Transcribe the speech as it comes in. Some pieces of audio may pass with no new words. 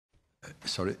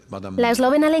La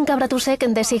eslovena Alenka Bratusek,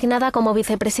 designada como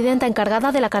vicepresidenta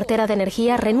encargada de la cartera de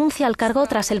energía, renuncia al cargo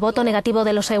tras el voto negativo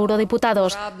de los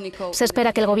eurodiputados. Se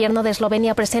espera que el Gobierno de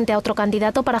Eslovenia presente a otro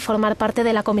candidato para formar parte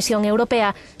de la Comisión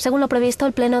Europea. Según lo previsto,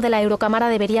 el pleno de la Eurocámara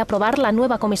debería aprobar la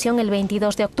nueva comisión el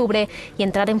 22 de octubre y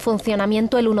entrar en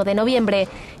funcionamiento el 1 de noviembre.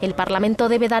 El Parlamento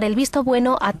debe dar el visto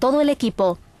bueno a todo el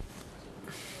equipo.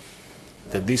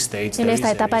 En esta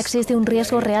etapa existe un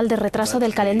riesgo real de retraso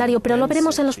del calendario, pero lo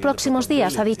veremos en los próximos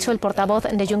días, ha dicho el portavoz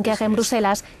de Juncker en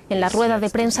Bruselas en la rueda de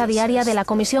prensa diaria de la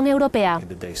Comisión Europea.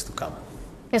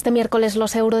 Este miércoles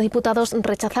los eurodiputados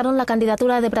rechazaron la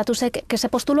candidatura de Bratusek, que se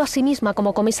postuló a sí misma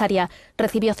como comisaria.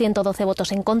 Recibió 112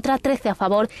 votos en contra, 13 a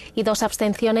favor y 2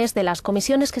 abstenciones de las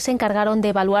comisiones que se encargaron de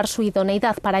evaluar su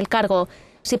idoneidad para el cargo.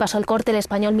 Sí pasó el corte el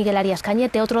español Miguel Arias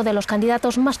Cañete, otro de los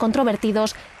candidatos más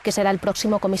controvertidos, que será el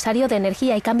próximo comisario de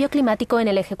Energía y Cambio Climático en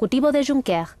el Ejecutivo de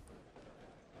Juncker.